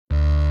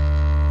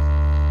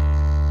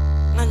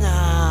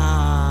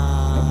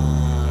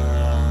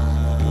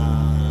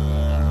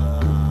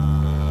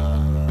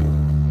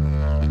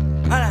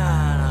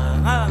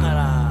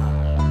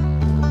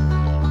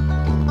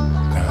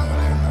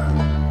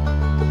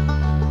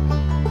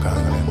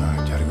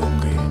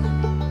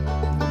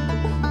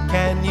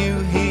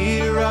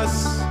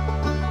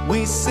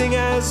we sing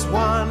as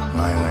one.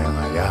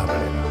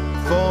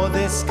 For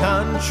this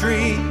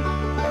country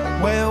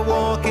we're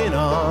walking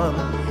on.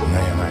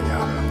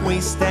 We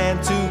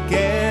stand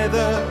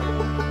together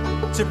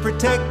to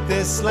protect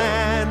this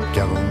land.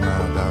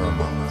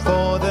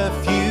 For the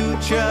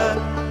future,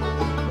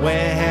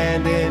 we're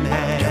hand in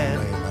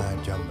hand.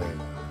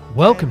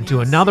 Welcome to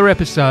another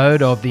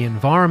episode of the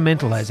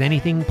Environmental as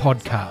Anything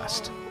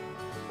podcast.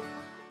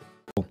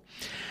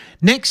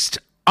 Next,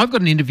 I've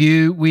got an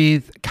interview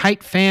with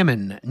Cate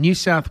Faehrmann, New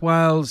South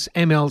Wales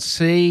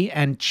MLC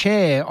and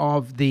chair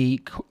of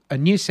the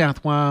New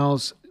South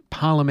Wales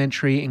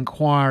Parliamentary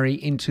Inquiry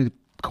into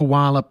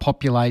koala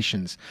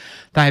populations.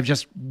 They have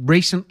just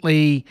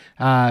recently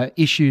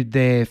issued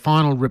their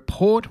final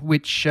report,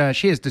 which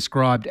she has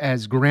described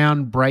as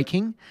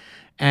groundbreaking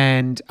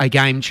and a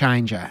game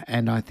changer.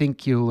 And I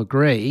think you'll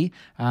agree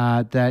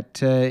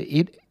that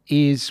it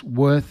is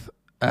worth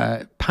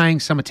paying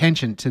some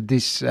attention to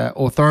this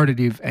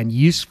authoritative and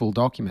useful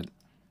document.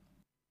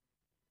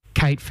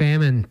 Cate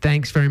Faehrmann,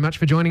 thanks very much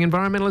for joining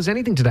Environmental as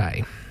Anything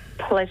today.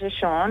 Pleasure,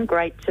 Sean.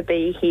 Great to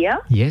be here.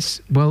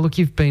 Yes. Well, look,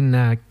 you've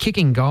been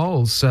kicking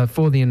goals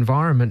for the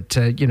environment,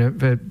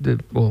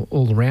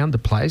 all around the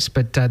place.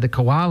 But the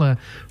koala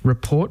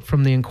report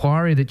from the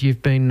inquiry that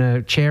you've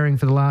been chairing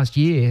for the last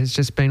year has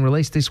just been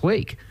released this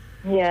week.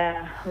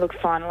 Yeah, look,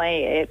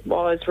 finally it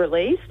was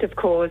released. Of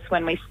course,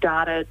 when we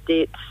started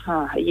it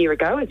a year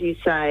ago, as you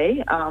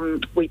say,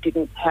 we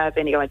didn't have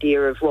any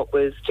idea of what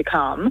was to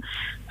come.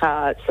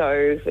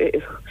 So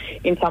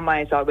in some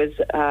ways I would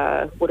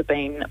have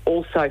been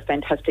also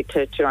fantastic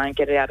to try and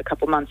get it out a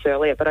couple of months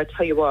earlier. But I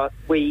tell you what,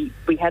 we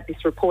had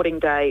this reporting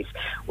date,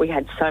 we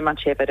had so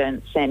much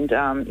evidence, and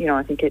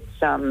I think it's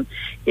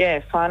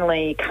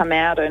finally come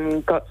out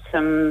and got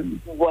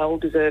some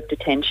well-deserved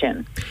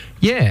attention.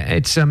 Yeah,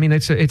 it's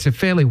a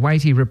fairly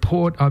weighty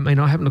report. I mean,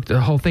 I haven't looked at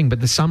the whole thing,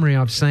 but the summary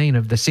I've seen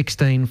of the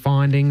 16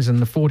 findings and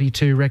the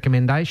 42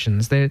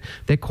 recommendations, they're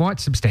quite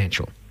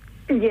substantial.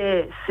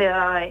 Yes,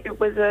 it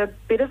was a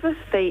bit of a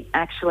feat,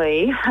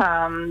 actually.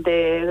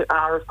 There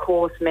are, of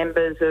course,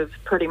 members of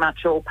pretty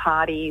much all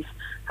parties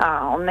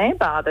on there,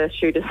 bar the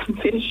shooters and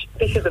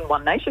fishers in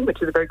One Nation,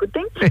 which is a very good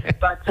thing.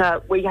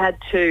 But we had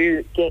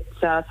to get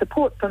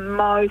support for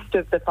most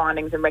of the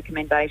findings and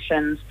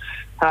recommendations.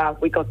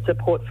 We got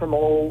support from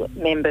all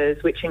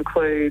members, which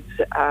includes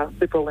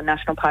Liberal and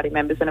National Party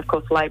members and, of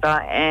course,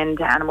 Labor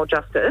and Animal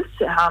Justice.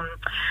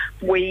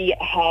 We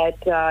had,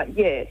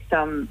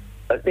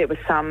 there were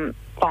some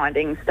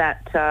findings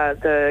that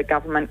the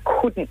government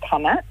couldn't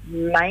come at,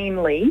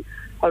 mainly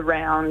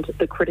around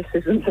the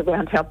criticisms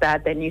around how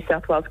bad their New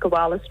South Wales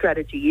koala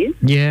strategy is.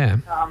 Yeah.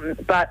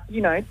 But,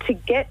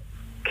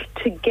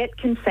 to get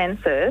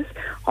consensus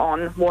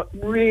on what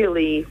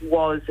really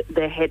was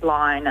the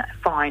headline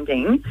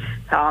finding,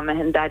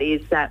 and that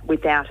is that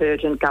without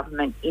urgent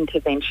government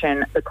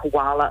intervention, the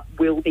koala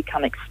will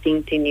become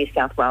extinct in New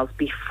South Wales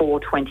before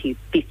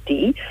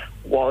 2050,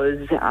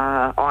 was,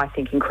 I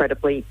think,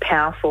 incredibly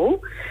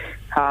powerful,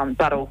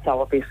 but also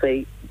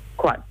obviously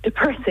quite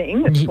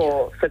depressing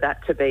for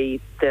that to be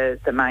the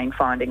main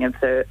finding of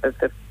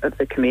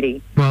the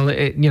committee. Well,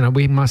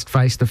 we must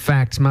face the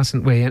facts,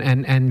 mustn't we?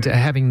 And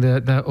having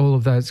the all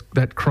of those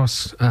that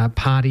cross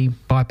party,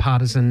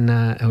 bipartisan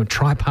or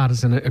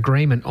tripartisan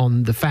agreement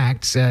on the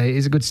facts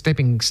is a good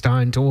stepping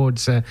stone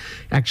towards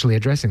actually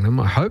addressing them,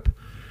 I hope.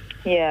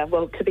 Yeah,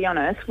 well, to be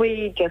honest,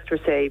 we just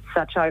received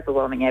such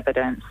overwhelming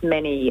evidence,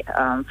 many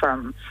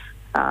from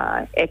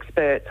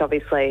experts,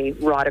 obviously,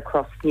 right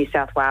across New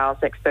South Wales,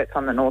 experts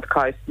on the North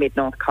Coast,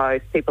 Mid-North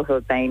Coast, people who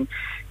have been,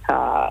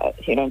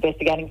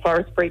 investigating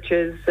forest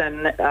breaches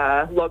and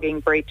logging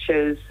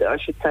breaches, I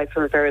should say,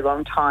 for a very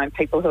long time,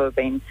 people who have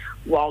been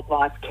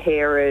wildlife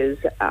carers,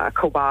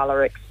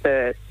 koala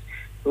experts,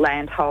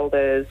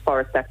 landholders,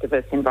 forest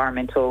activists,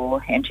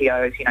 environmental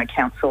NGOs,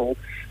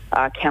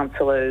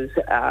 councillors,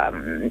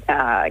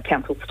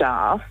 council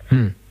staff.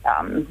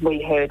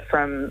 We heard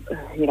from,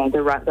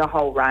 the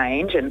whole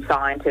range and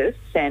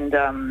scientists, and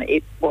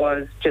it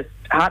was just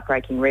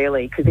heartbreaking,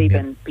 really, because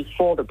even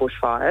before the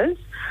bushfires,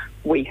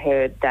 we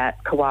heard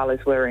that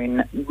koalas were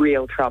in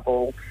real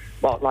trouble.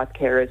 Wildlife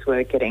carers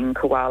were getting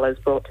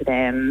koalas brought to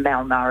them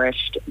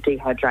malnourished,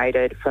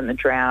 dehydrated from the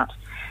drought,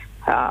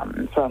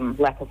 from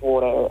lack of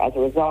water as a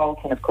result.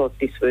 And, of course,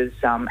 this was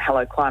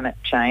hello climate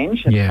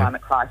change and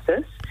climate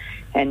crisis.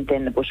 And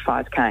then the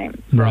bushfires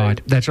came.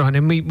 Right, that's right.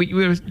 And we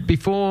were,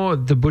 before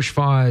the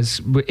bushfires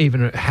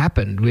even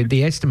happened, with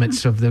the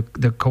estimates of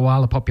the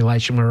koala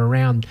population were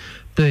around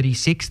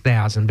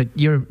 36,000. But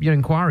your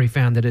inquiry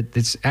found that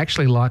it's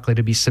actually likely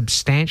to be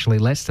substantially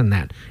less than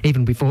that,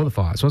 even before the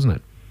fires, wasn't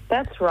it?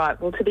 That's right.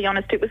 Well, to be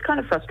honest, it was kind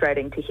of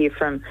frustrating to hear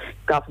from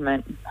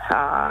government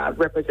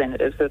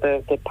representatives of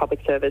the public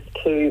service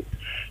to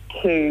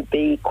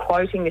be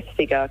quoting this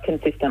figure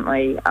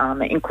consistently,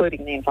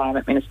 including the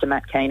Environment Minister,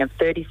 Matt Keane, of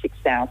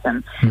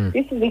 36,000.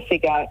 This is a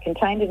figure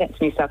contained in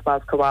its New South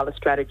Wales Koala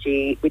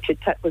strategy, which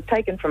was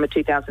taken from a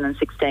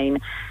 2016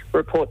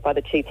 report by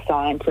the Chief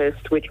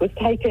Scientist, which was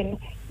taken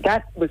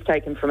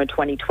from a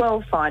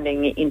 2012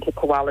 finding into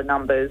koala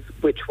numbers,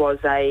 which was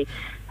a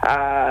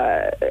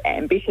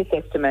ambitious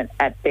estimate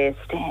at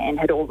best and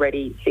had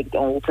already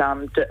signalled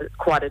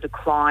quite a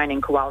decline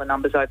in koala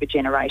numbers over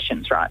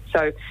generations, right?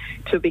 So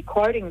to be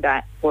quoting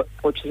that,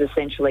 which is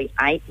essentially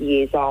 8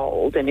 years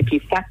old, and if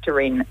you factor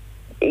in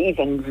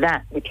even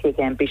that, which was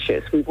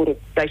ambitious,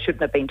 they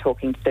shouldn't have been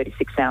talking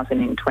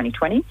 36,000 in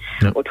 2020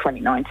 or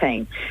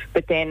 2019.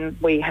 But then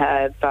we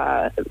have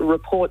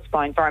reports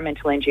by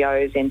environmental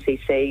NGOs,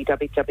 NCC,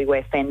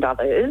 WWF and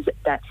others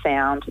that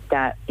found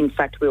that, in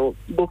fact, we were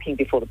looking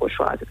before the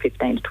bushfires at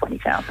 15 to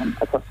 20,000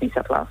 across New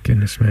South Wales.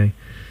 Goodness me.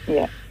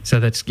 Yeah. So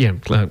that's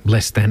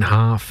less than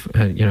half,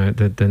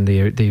 than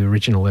the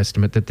original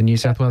estimate that the New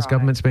South Wales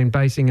government's been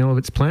basing all of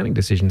its planning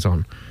decisions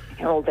on.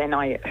 Well, then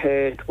we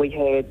heard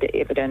the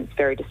evidence,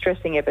 very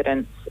distressing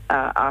evidence,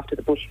 after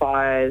the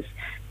bushfires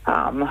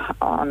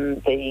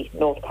on the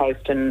north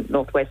coast and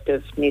northwest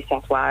of New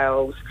South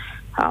Wales,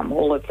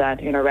 all of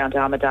that around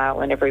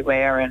Armidale and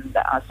everywhere, and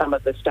some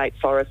of the state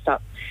forests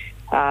up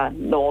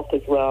north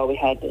as well. We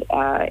had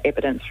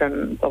evidence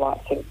from the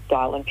likes of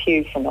Dial and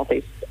Pew from North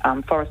East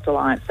Forest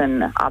Alliance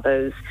and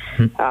others.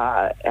 David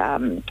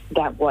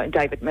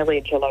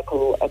Millage, a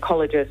local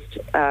ecologist,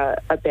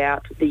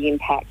 about the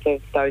impact of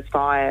those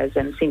fires,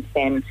 and since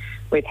then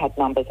we've had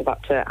numbers of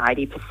up to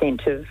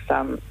 80% of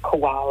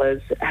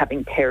koalas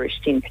having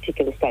perished in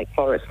particular state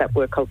forests that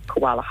were called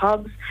koala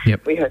hubs.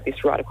 Yep. We heard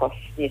this right across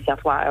New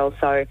South Wales.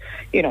 So,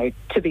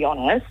 to be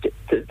honest,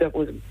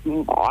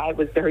 I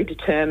was very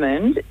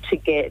determined to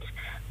get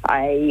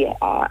a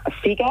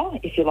figure,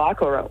 if you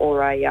like, or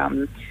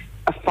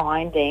a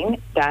finding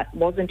that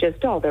wasn't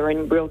just, they're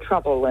in real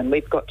trouble and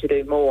we've got to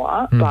do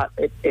more, but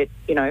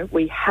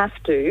we have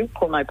to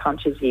pull no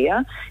punches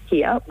here.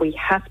 We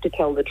have to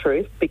tell the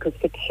truth, because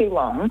for too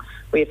long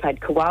we have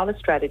had koala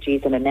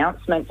strategies and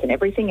announcements and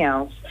everything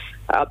else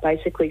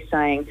basically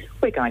saying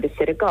we're going to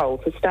set a goal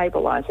to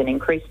stabilise and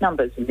increase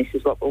numbers and this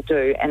is what we'll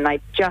do, and they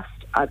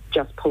are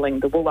just pulling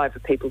the wool over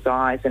people's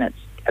eyes, and it's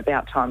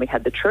about time we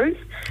had the truth.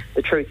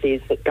 The truth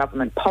is that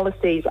government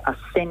policies are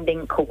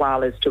sending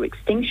koalas to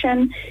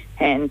extinction,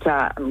 and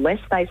unless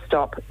they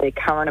stop their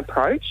current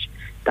approach,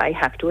 they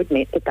have to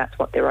admit that that's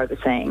what they're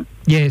overseeing.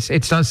 Yes,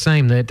 it does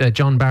seem that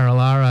John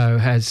Barilaro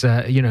has,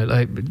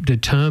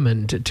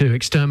 determined to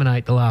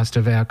exterminate the last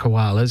of our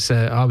koalas.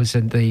 I was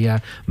at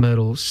the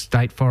Myrtle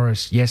State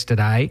Forest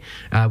yesterday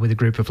with a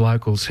group of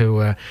locals who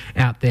were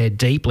out there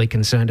deeply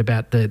concerned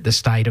about the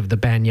state of the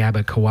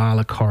Banyaba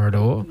koala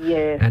corridor.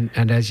 Yes.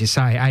 And as you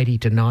say, 80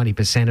 to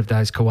 90% of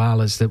those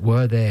koalas that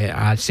were there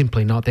are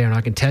simply not there. And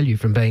I can tell you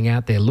from being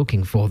out there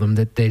looking for them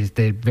that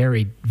they're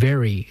very,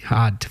 very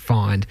hard to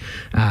find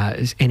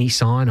any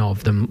sign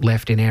of them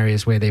left in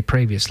areas where there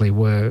previously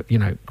were,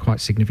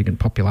 quite significant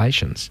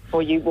populations.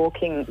 Were you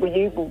walking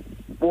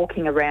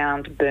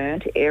around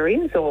burnt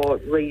areas, or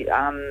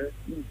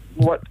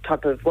what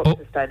was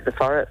the state of the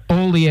forest?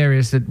 All the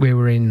areas that we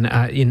were in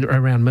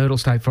around Myrtle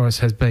State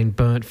Forest has been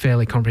burnt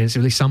fairly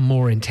comprehensively, some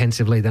more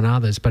intensively than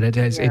others, but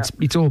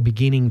it's all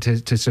beginning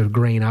to sort of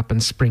green up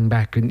and spring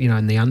back,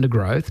 in the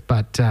undergrowth.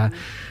 But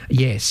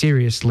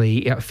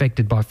seriously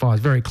affected by fires,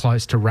 very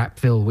close to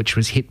Rapville, which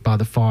was hit by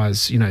the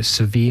fires,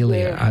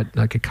 severely,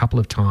 like a couple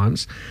of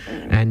times,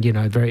 and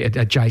very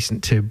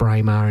adjacent to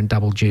Braemar and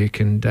Double Duke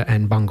and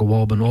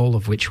Bungawarban, all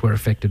of which were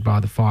affected by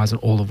the fires, and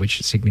all of which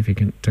are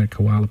significant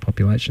koala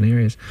population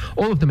areas.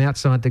 All of them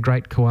outside the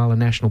Great Koala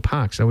National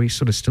Park. So we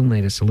sort of still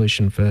need a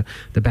solution for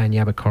the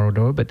Banyaba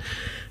corridor, but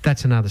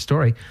that's another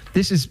story.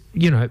 This is,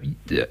 a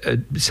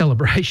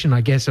celebration,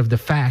 I guess, of the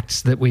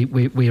facts that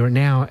we are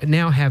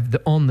now have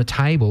on the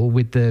table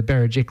with the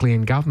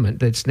Berejiklian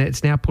government.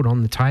 It's now put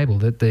on the table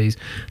that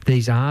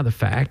these are the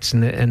facts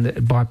and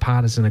the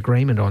bipartisan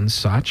agreement on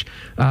such.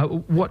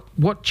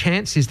 What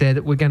chance is there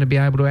that we're going to be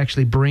able to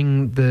actually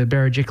bring the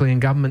Berejiklian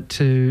government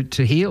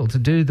to heel, to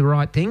do the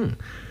right thing?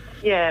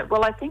 Yeah,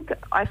 well, I think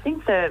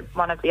that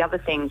one of the other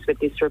things with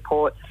this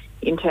report,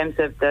 in terms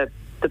of the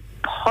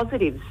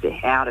positives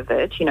out of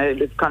it,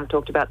 we've kind of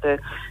talked about the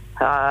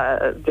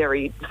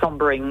very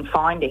sombering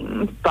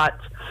findings, but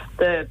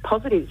the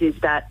positives is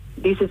that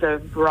this is a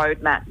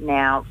roadmap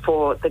now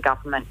for the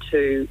government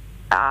to,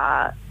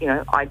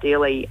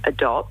 ideally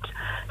adopt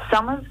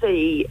some of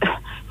the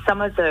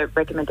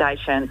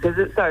recommendations.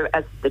 So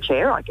as the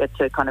chair, I get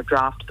to kind of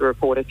draft the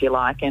report, if you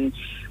like, and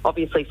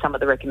obviously some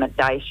of the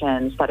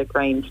recommendations that a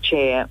Greens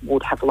chair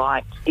would have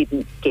liked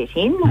didn't get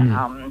in,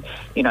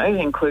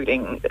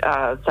 including,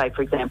 say,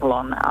 for example,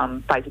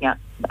 on phasing out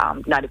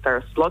native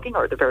forest logging,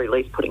 or at the very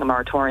least putting a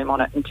moratorium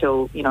on it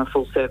until,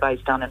 full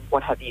survey's done and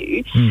what have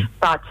you.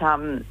 But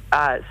so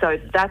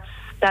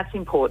that's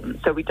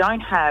important. So we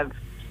don't have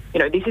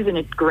this isn't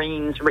a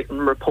Greens written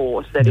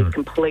report that is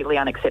completely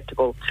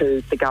unacceptable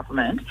to the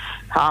government.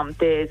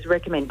 There's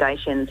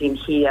recommendations in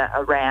here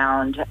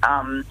around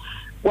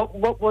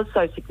what was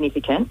so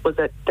significant was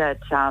that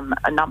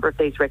a number of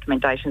these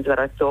recommendations that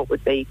I thought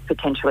would be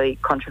potentially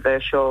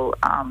controversial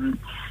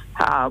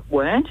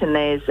weren't, and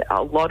there's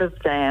a lot of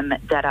them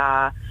that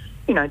are,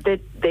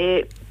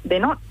 they're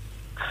not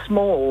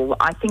small.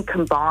 I think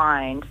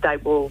combined they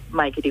will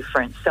make a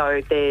difference.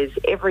 So there's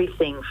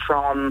everything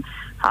from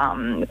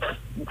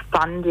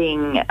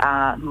funding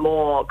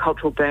more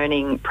cultural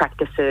burning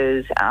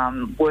practices,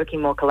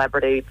 working more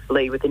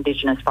collaboratively with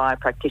Indigenous fire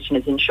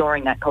practitioners,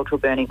 ensuring that cultural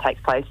burning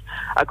takes place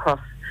across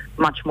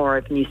much more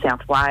of New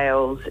South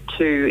Wales,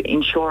 to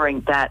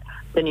ensuring that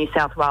the New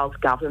South Wales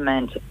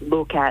government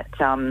look at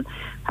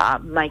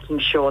making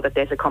sure that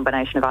there's a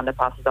combination of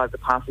underpasses,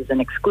 overpasses and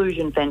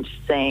exclusion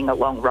fencing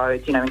along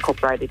roads,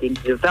 incorporated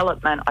into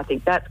development. I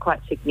think that's quite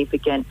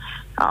significant.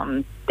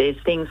 There's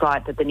things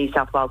like that the New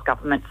South Wales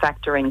government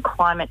factor in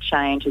climate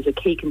change as a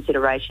key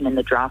consideration in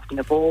the drafting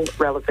of all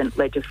relevant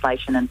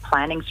legislation and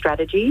planning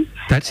strategies.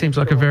 That seems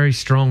like a very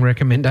strong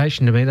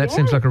recommendation to me. That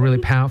seems like a really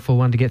powerful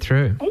one to get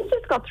through. He's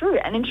just got through,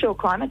 and ensure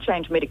climate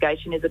change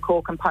mitigation is a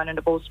core component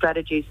of all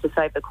strategies to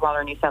save the koala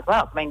in New South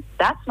Wales. I mean,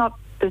 that's not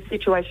the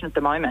situation at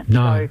the moment.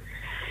 No.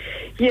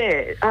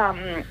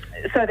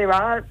 So there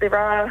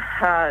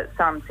are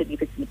some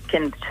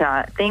significant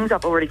things.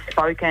 I've already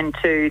spoken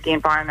to the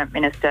Environment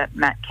Minister,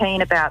 Matt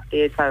Keane, about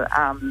this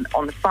on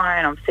the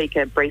phone. I'm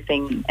seeking a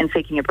briefing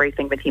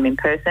with him in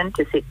person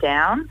to sit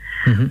down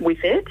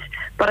with it.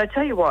 But I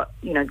tell you what,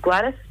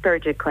 Gladys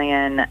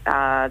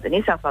Berejiklian, the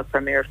New South Wales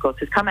Premier, of course,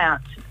 has come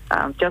out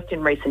just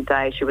in recent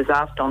days. She was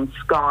asked on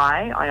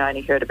Sky, I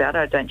only heard about it,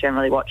 I don't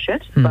generally watch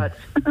it, but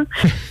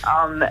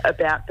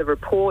about the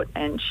report,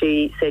 and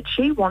she said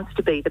she wants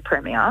to be the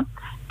Premier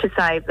to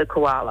save the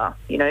koala.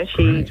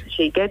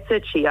 She gets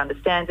it, she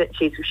understands it,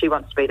 she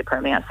wants to be the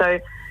Premier. So,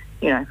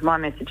 my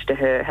message to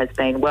her has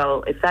been,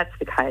 well, if that's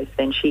the case,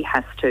 then she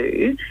has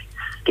to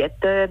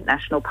get the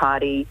National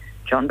Party,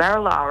 John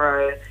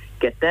Barilaro,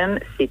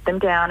 sit them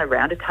down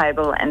around a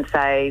table and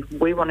say,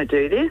 we want to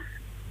do this.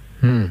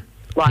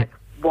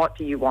 What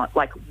do you want?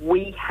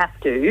 We have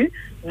to.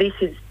 This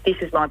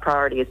is my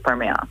priority as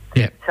Premier.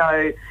 Yeah.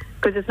 So,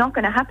 because it's not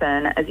going to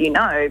happen, as you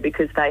know,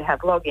 because they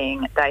have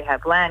logging, they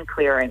have land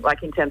clearing,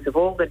 in terms of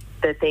all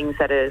the things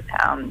that is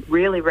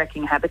really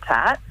wrecking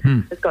habitat,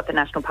 it's got the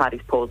National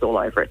Party's paws all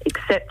over it,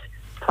 except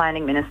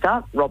Planning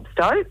Minister Rob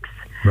Stokes.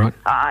 Right.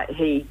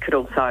 He could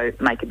also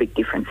make a big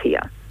difference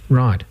here.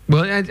 Right.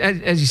 Well,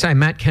 as you say,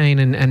 Matt Keane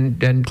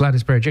and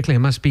Gladys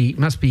Berejiklian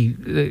must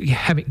be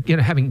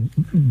having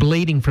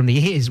bleeding from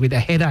the ears with a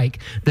headache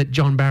that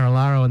John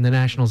Barilaro and the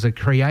Nationals are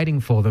creating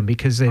for them,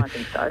 because I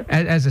think so.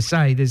 As I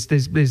say,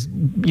 there's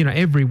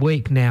every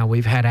week now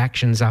we've had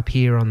actions up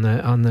here on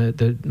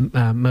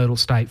the Myrtle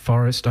State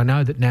Forest. I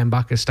know that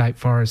Nambucca State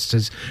Forest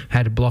has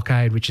had a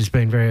blockade which has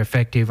been very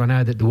effective. I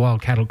know that the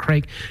Wild Cattle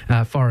Creek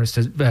forest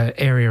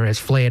area has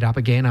flared up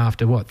again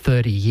after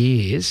 30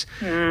 years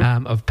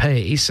of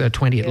peace.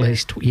 20 at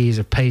least years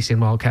of peace in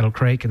Wild Cattle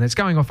Creek, and it's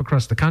going off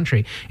across the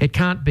country. It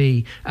can't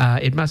be.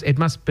 It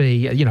must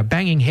be.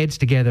 Banging heads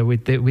together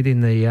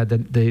within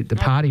the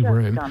party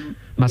room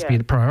must be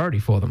the priority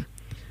for them.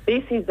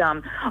 This is.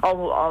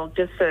 I'll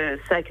just for the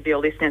sake of your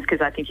listeners,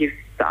 because I think you've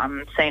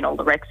seen all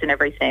the recs and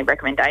everything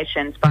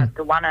recommendations, but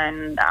the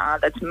one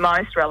that's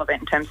most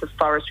relevant in terms of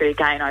forestry,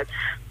 again, I've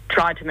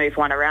tried to move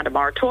one around a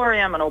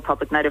moratorium on all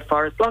public native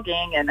forest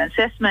logging and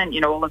assessment,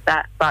 all of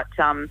that, but.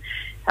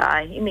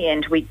 In the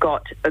end, we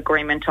got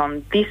agreement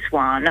on this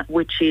one,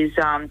 which is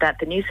that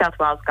the New South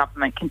Wales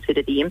government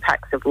consider the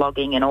impacts of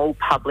logging in all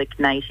public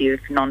native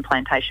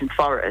non-plantation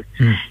forests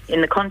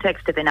in the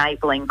context of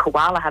enabling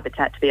koala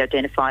habitat to be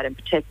identified and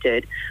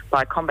protected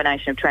by a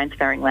combination of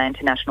transferring land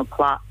to national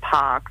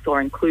parks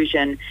or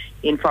inclusion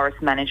in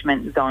Forest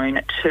Management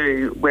Zone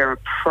 2 where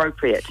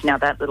appropriate. Now,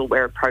 that little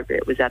where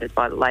appropriate was added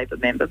by the Labor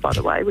member, by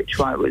the way, which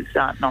I was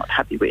not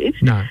happy with.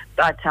 No.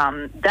 But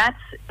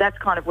that's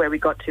kind of where we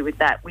got to with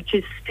that, which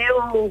is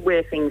still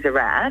where things are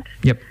at.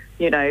 Yep.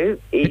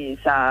 Is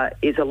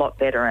a lot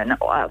better. And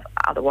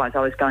otherwise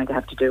I was going to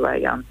have to do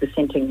a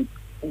dissenting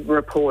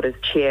report as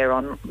chair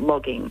on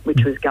logging,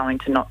 which was going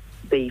to not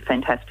be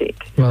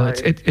fantastic. Well,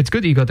 so, it's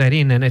good that you got that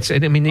in, and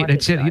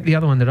the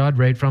other one that I'd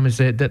read from is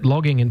that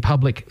logging in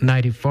public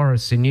native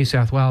forests in New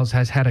South Wales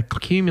has had a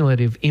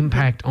cumulative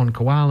impact on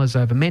koalas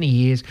over many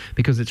years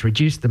because it's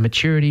reduced the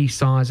maturity,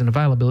 size and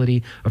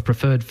availability of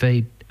preferred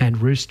feed and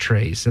roost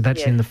trees. So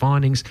that's in the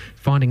findings.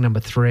 Finding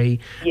number 3,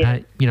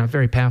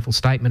 very powerful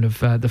statement of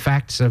the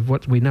facts of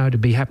what we know to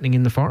be happening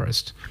in the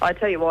forest. I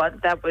tell you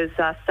what, that was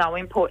so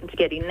important to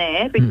get in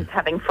there, because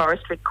having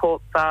Forestry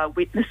Corp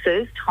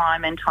witnesses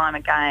time and time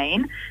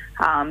again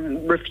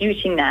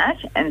refuting that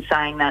and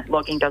saying that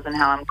logging doesn't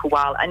harm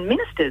koala, and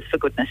ministers, for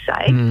goodness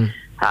sake,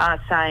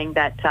 saying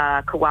that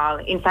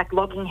koala, in fact,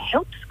 logging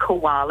helps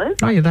koalas.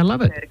 Oh, yeah, they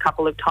love it. Heard a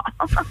couple of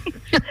times.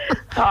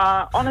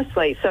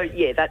 Honestly, so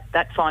yeah,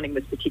 that finding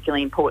was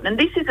particularly important. And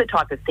this is the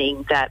type of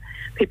thing that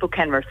people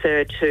can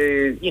refer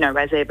to,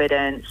 as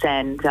evidence,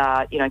 and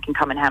can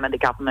come and hammer the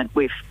government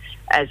with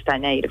as they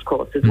need, of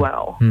course, as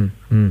well.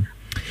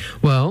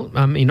 Well,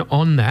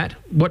 on that,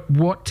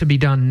 what to be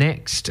done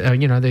next?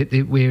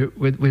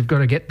 We've got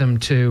to get them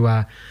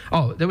to.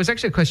 There was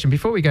actually a question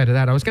before we go to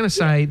that. I was going to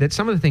say that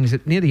some of the things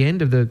that near the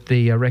end of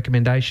the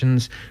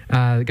recommendations,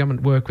 the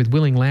government work with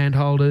willing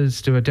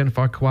landholders to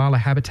identify koala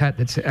habitat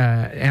that's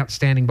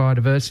outstanding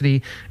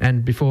biodiversity,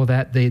 and before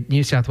that, the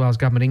New South Wales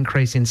government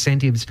increase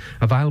incentives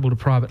available to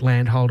private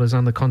landholders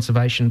on the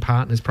Conservation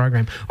Partners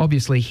program.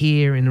 Obviously,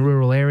 here in the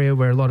rural area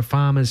where a lot of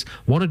farmers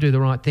want to do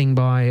the right thing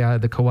by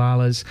the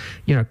koalas,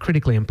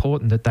 critically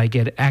important that they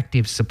get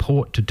active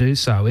support to do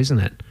so, isn't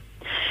it?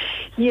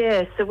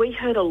 Yeah, so we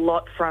heard a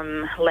lot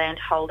from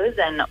landholders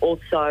and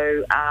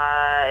also,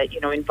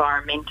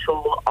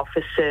 environmental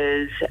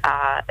officers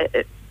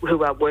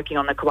who are working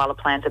on the koala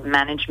plans of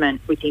management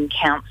within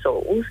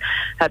councils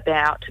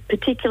about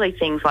particularly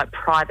things like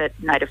private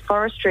native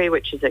forestry,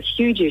 which is a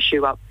huge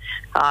issue up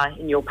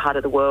in your part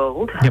of the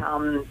world. Yep.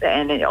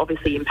 And it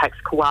obviously impacts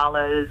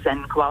koalas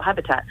and koala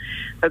habitat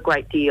a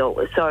great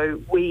deal.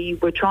 So we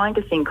were trying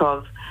to think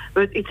of,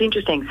 it's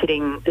interesting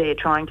sitting there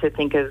trying to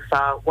think of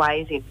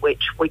ways in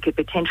which we could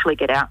potentially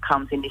get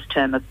outcomes in this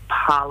term of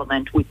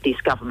Parliament with this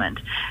government.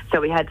 So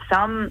we had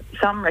some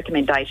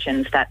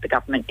recommendations that the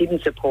government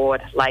didn't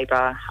support,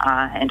 Labor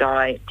and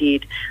I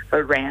did,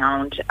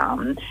 around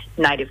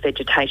native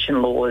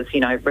vegetation laws,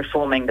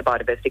 reforming the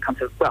biodiversity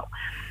concept. Well,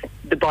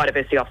 the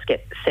biodiversity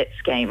offset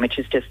scheme, which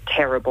is just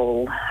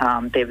terrible.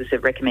 There was a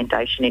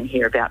recommendation in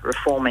here about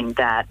reforming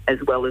that,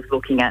 as well as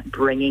looking at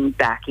bringing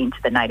back into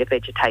the Native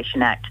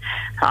Vegetation Act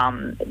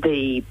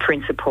the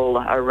principle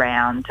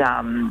around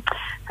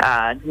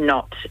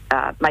not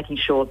making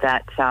sure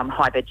that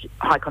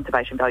high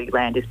conservation value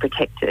land is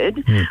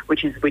protected,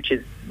 which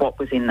is what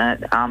was in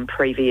the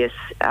previous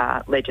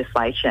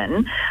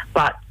legislation,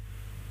 but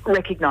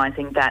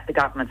recognising that the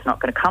government's not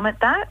going to come at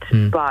that,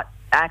 but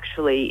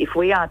actually, if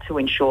we are to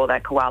ensure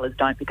that koalas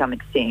don't become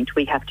extinct,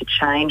 we have to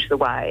change the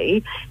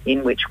way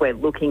in which we're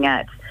looking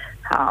at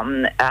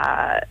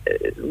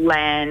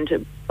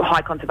land,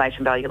 high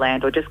conservation value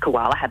land, or just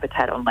koala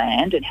habitat on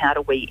land, and how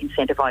do we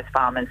incentivise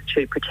farmers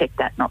to protect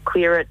that, not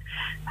clear it.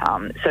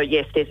 So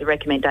yes, there's a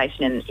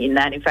recommendation in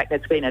that. In fact,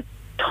 that's been a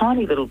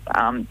tiny little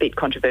bit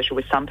controversial,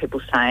 with some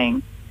people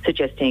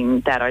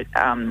suggesting that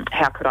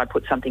how could I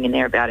put something in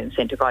there about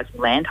incentivising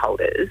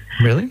landholders?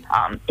 Really?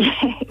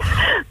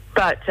 Yes.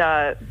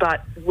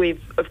 But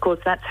we've, of course,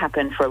 that's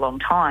happened for a long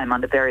time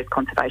under various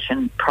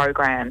conservation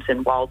programs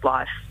and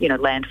wildlife,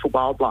 land for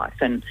wildlife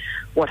and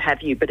what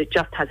have you, but it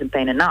just hasn't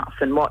been enough.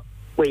 And what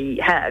we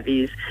have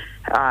is,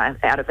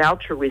 out of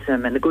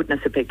altruism and the goodness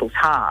of people's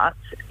hearts,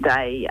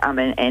 they,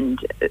 and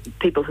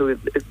people who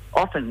have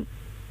often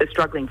are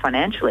struggling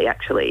financially,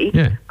 actually,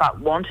 but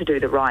want to do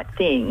the right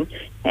thing.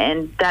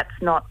 And that's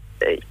not,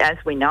 as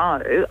we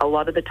know, a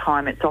lot of the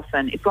time it's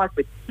like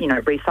with,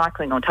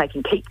 recycling or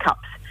taking keep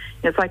cups.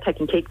 It's like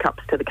taking keep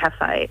cups to the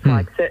cafe. It's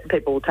like certain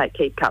people will take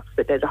keep cups,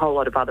 but there's a whole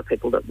lot of other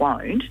people that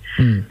won't.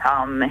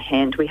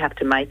 And we have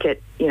to make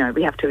it,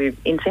 we have to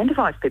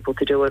incentivise people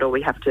to do it, or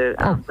we have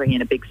to bring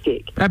in a big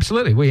stick.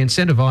 Absolutely. We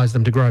incentivise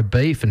them to grow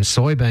beef and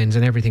soybeans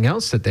and everything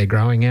else that they're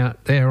growing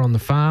out there on the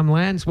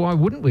farmlands. Why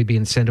wouldn't we be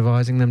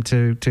incentivising them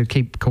to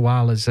keep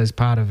koalas as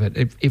part of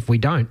it? If we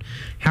don't,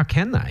 how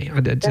can they?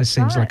 It just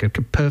seems like a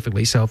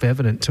perfectly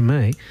self-evident to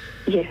me.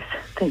 Yes,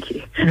 thank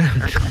you.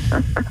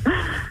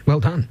 Well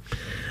done.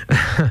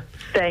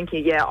 Thank you.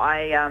 Yeah,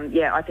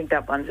 I think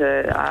that one's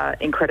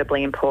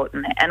incredibly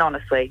important. And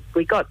honestly,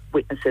 we got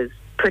witnesses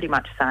pretty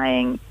much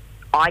saying,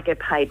 I get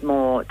paid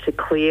more to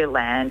clear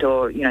land,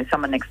 or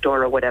someone next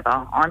door or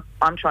whatever.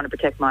 I'm trying to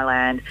protect my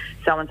land.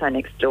 So and so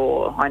next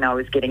door, I know,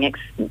 is getting X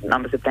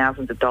numbers of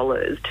thousands of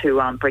dollars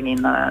to bring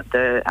in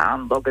the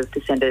loggers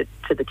to send it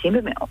to the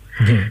timber mill.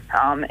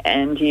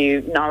 And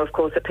of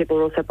course, that people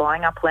are also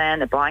buying up land.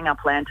 They're buying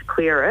up land to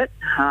clear it.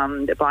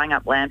 They're buying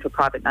up land for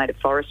private native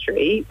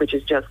forestry, which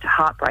is just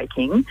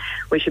heartbreaking.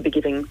 We should be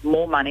giving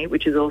more money,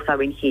 which is also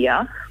in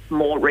here,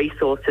 more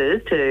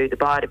resources to the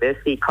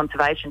Biodiversity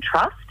Conservation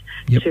Trust.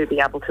 To be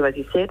able to, as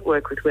you said,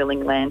 work with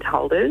willing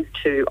landholders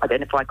to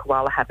identify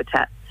koala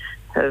habitat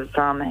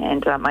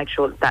and make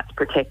sure that that's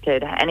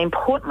protected. And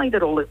importantly,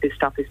 that all of this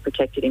stuff is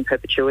protected in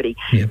perpetuity.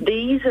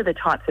 These are the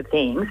types of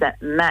things that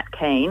Matt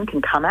Keane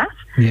can come at,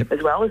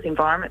 as well as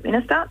Environment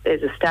Minister.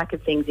 There's a stack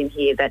of things in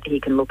here that he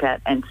can look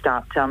at and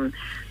start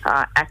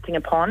acting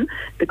upon.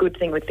 The good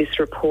thing with this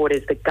report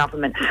is the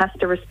government has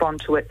to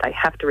respond to it. They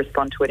have to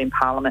respond to it in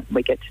Parliament, and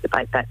we get to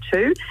debate that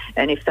too.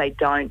 And if they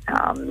don't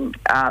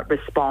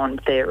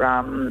respond, they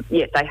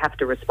have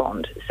to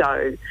respond.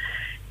 So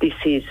this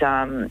is,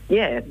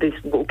 this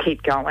will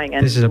keep going.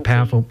 And this is a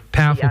powerful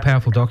document.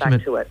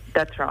 Back to it.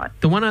 That's right.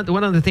 The one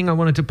other thing I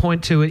wanted to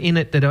point to in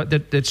it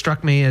that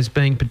struck me as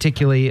being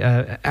particularly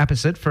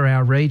apposite for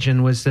our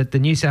region was that the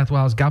New South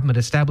Wales government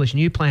established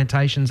new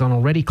plantations on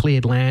already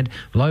cleared land,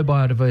 low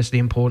biodiversity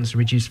importance, to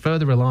reduce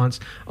further reliance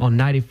on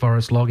native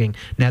forest logging.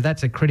 Now,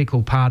 that's a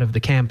critical part of the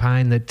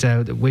campaign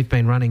that we've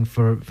been running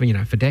for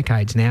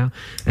decades now,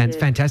 and it's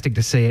fantastic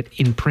to see it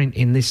in print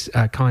in this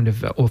kind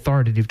of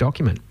authoritative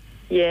document.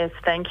 Yes,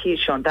 thank you,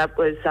 Sean. That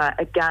was,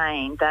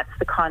 again, that's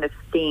the kind of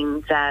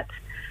thing that,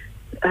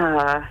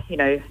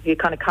 we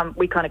kind of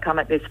come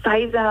at this,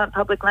 phase out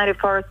public native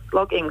forest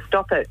logging,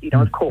 stop it,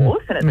 of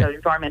course, and it's those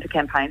environmental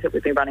campaigns that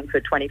we've been running for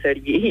 20, 30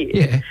 years.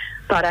 Yeah.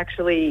 But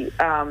actually,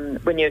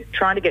 when you're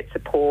trying to get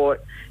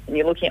support and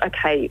you're looking,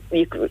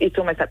 it's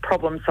almost that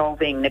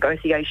problem-solving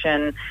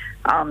negotiation,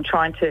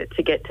 trying to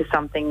get to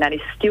something that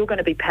is still going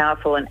to be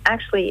powerful and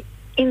actually,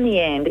 in the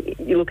end,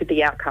 you look at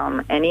the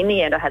outcome, and in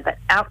the end I had that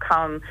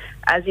outcome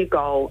as your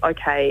goal.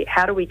 Okay,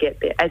 how do we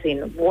get there? As in,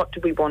 what do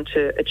we want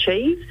to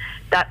achieve?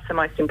 That's the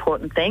most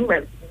important thing.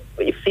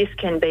 If this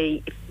can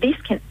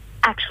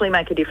actually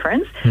make a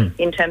difference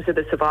in terms of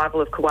the survival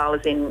of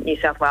koalas in New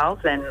South Wales,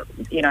 then,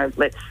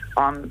 let's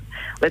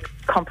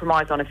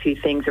compromise on a few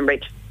things and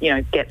reach,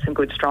 get some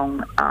good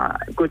strong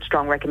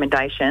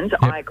recommendations.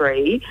 Yep. I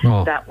agree.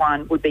 That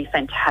one would be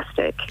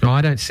fantastic.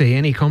 I don't see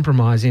any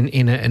compromise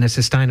in a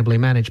sustainably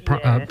managed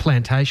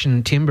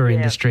plantation timber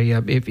industry.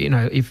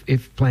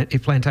 If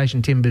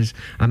plantation timbers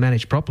are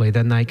managed properly,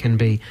 then they can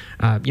be,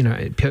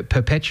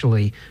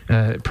 perpetually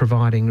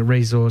providing a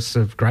resource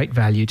of great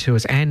value to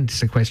us and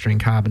sequestering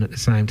carbon at the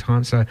same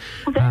time. So,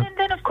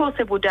 then of course,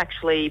 it would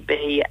actually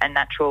be a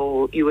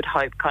natural. You would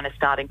hope, kind of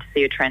starting to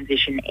see a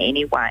transition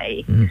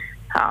anyway.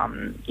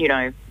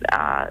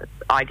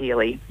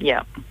 Ideally,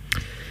 yeah.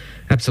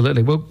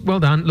 Absolutely. Well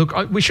done. Look,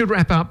 we should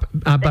wrap up,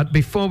 but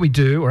before we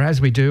do, or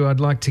as we do, I'd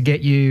like to get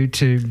you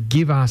to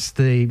give us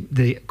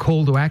the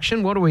call to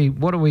action. What are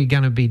we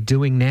going to be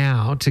doing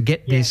now to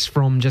get this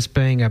from just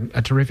being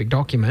a terrific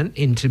document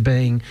into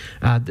being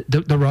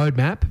the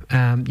roadmap,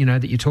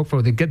 that you talk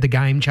for, the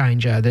game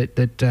changer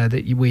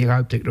that we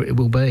hope that it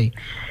will be?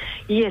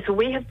 Yeah, so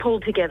we have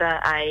pulled together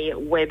a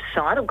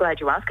website. I'm glad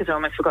you asked because I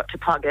almost forgot to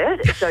plug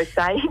it. So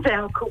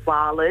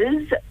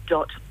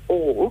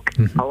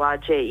saveourkoalas.org,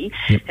 O-R-G.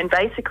 Yep. And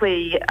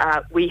basically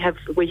we have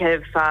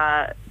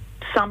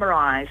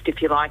summarised,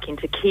 if you like,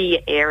 into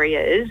key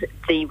areas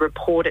the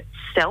report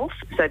itself.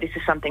 So this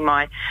is something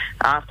my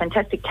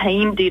fantastic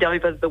team did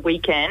over the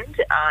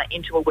weekend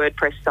into a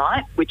WordPress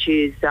site, which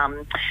is...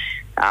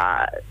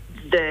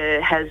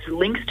 has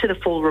links to the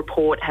full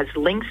report, has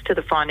links to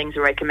the findings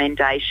and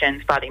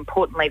recommendations, but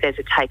importantly there's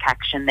a take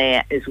action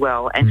there as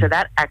well. And so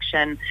that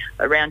action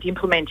around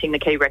implementing the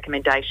key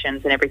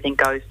recommendations and everything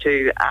goes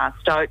to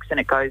Stokes, and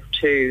it goes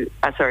to,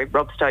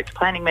 Rob Stokes,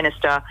 Planning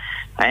Minister,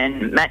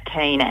 and Matt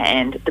Keane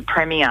and the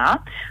Premier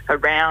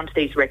around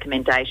these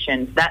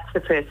recommendations. That's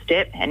the first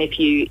step. And if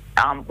you,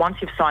 once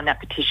you've signed that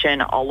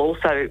petition, I'll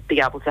also be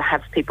able to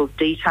have people's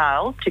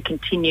details to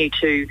continue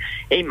to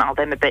email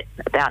them a bit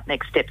about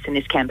next steps in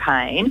this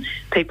campaign.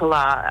 People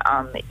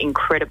are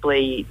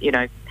incredibly,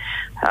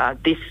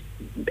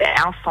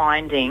 our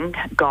finding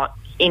got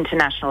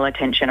international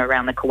attention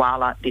around the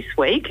koala this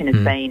week and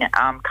has been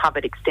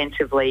covered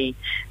extensively.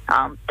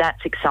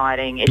 That's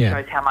exciting. It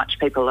shows how much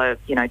people are,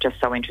 just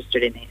so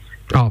interested in this.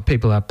 Oh,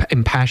 people are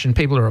impassioned.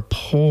 People are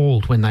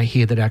appalled when they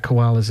hear that our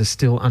koalas are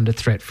still under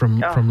threat from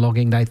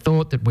logging. They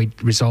thought that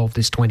we'd resolved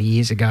this 20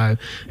 years ago,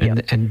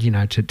 and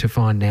to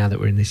find now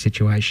that we're in this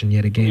situation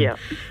yet again,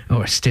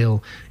 or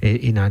still,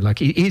 it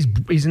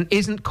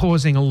isn't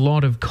causing a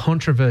lot of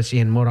controversy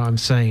in what I'm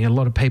seeing. A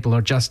lot of people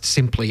are just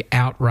simply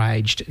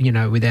outraged,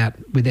 without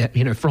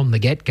from the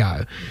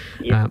get-go,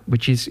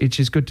 which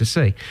is good to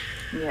see.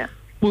 Yeah.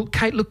 Well,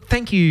 Cate, look,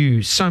 thank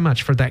you so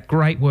much for that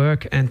great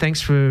work, and thanks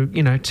for,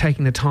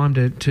 taking the time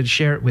to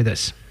share it with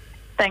us.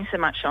 Thanks so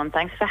much, Sean.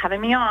 Thanks for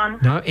having me on.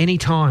 No,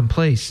 anytime,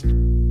 please.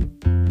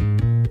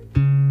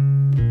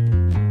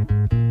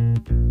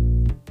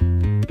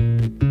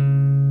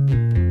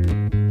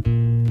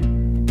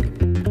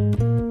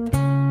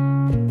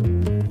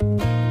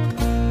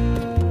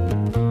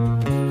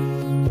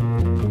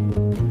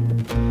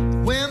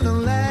 When the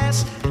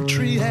last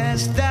tree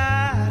has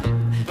died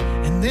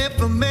and the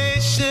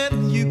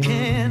information you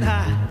can't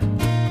hide,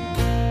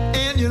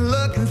 and you're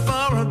looking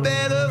for a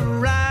better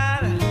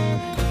ride,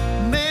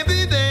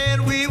 maybe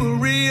then we will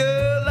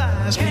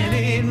realize can't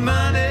eat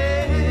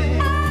money,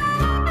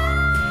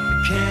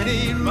 can't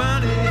eat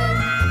money,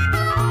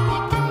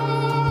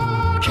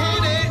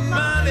 can't eat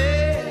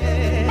money,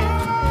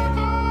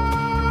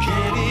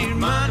 can't eat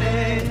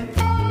money.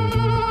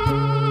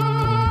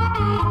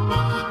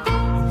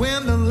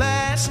 When the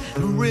last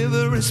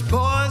river is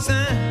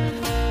poison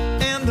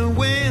and the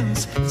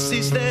winds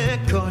cease their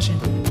caution,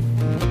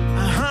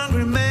 a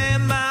hungry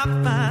man might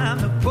find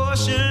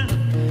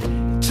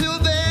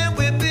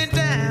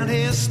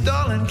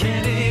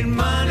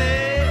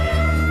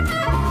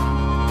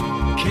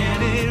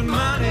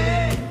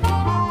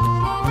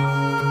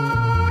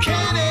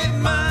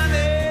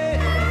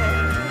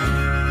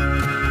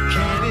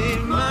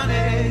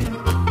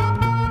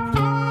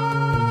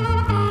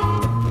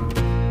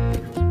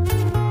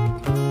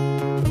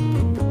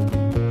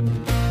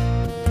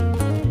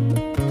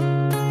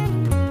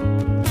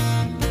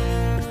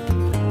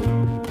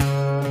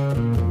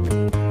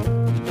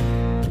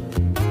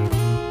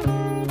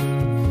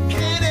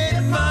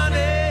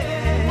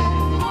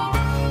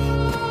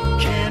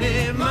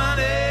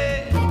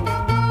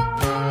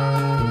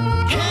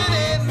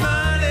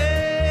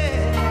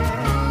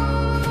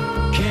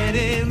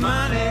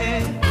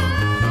money.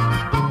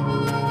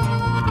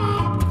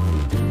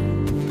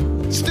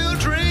 Still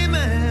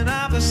dreaming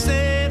of a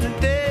sunny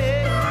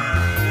day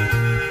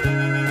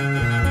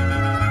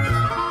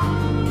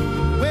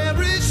where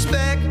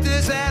respect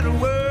is at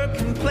work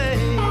and play.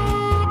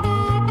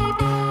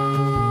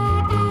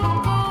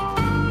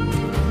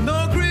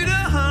 No greater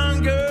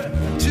hunger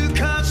to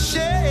cause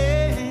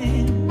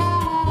shame.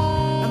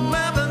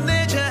 Mother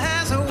Nature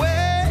has a way.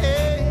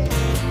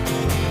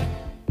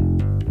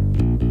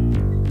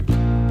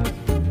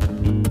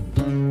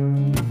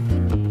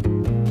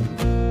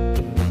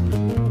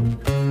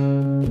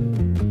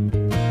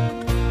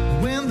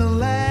 When the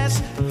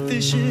last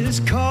fish is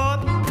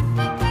caught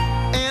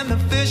and the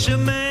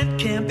fisherman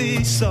can't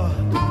be sought,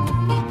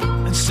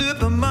 and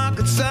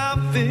supermarkets are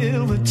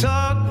filled with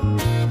talk,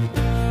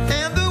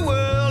 and the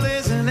world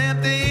is an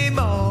empty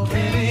mall.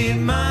 Can't eat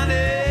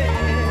money,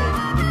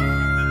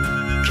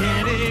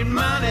 can't eat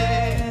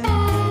money,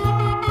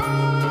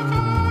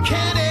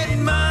 can't eat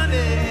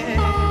money,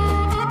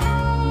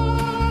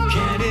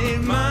 can't eat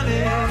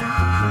money.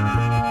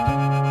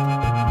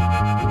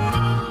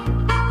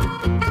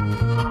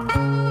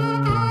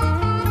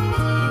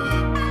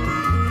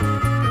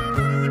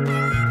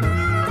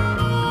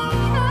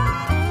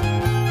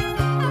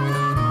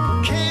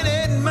 Can't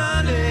eat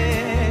money,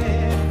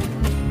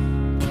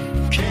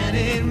 can't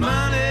eat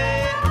money,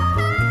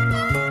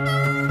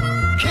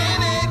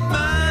 can't eat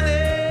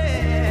money,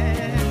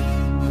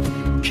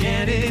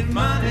 can't eat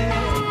money.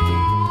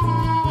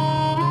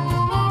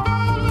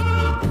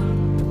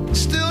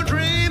 Still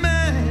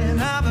dreaming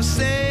of a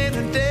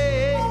sunny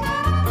day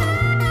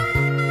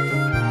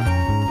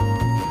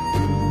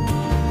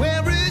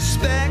where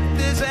respect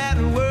is at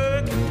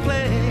work and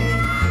play.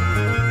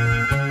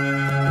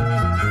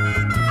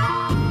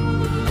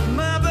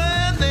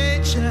 Mother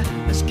Nature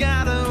has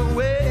got a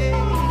way,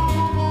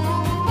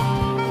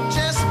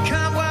 just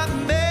come what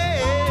may.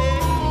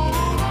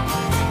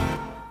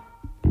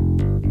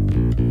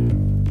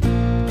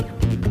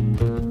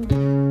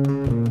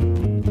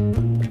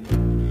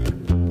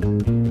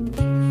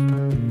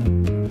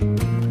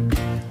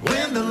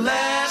 When the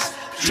last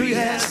tree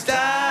has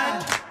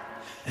died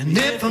and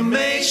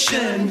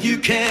information you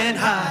can't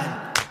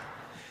hide,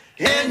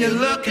 and you're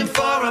looking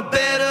for a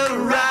better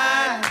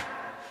ride,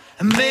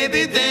 and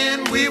maybe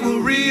then we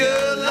will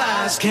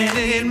realize can't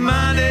eat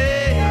money,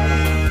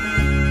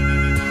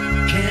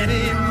 can't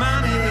eat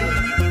money,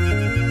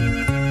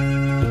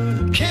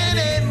 can't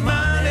eat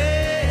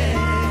money,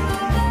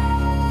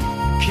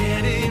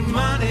 can't eat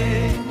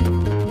money,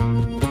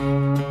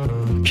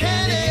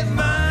 can't eat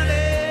money,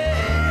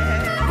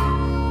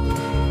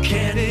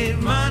 can't eat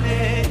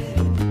money,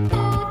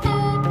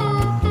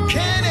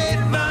 can't eat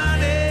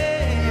money,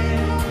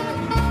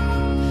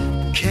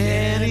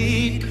 can't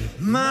eat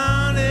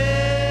money.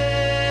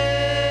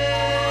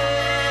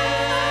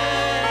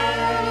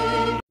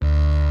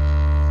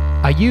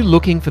 Are you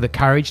looking for the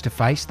courage to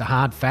face the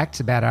hard facts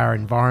about our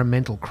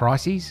environmental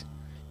crises?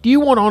 Do you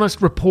want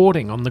honest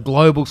reporting on the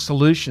global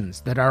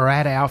solutions that are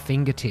at our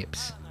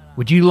fingertips?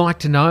 Would you like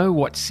to know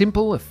what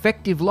simple,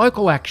 effective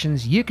local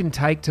actions you can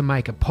take to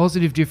make a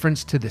positive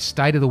difference to the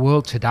state of the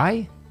world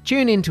today?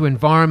 Tune in to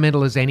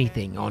Environmental as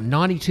Anything on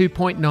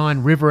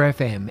 92.9 River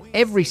FM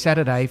every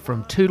Saturday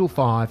from 2 till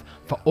 5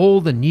 for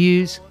all the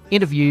news,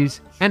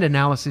 interviews and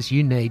analysis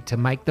you need to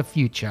make the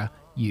future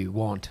you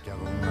want.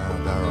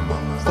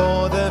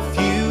 For the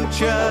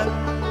future,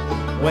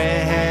 we're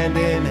hand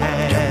in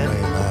hand.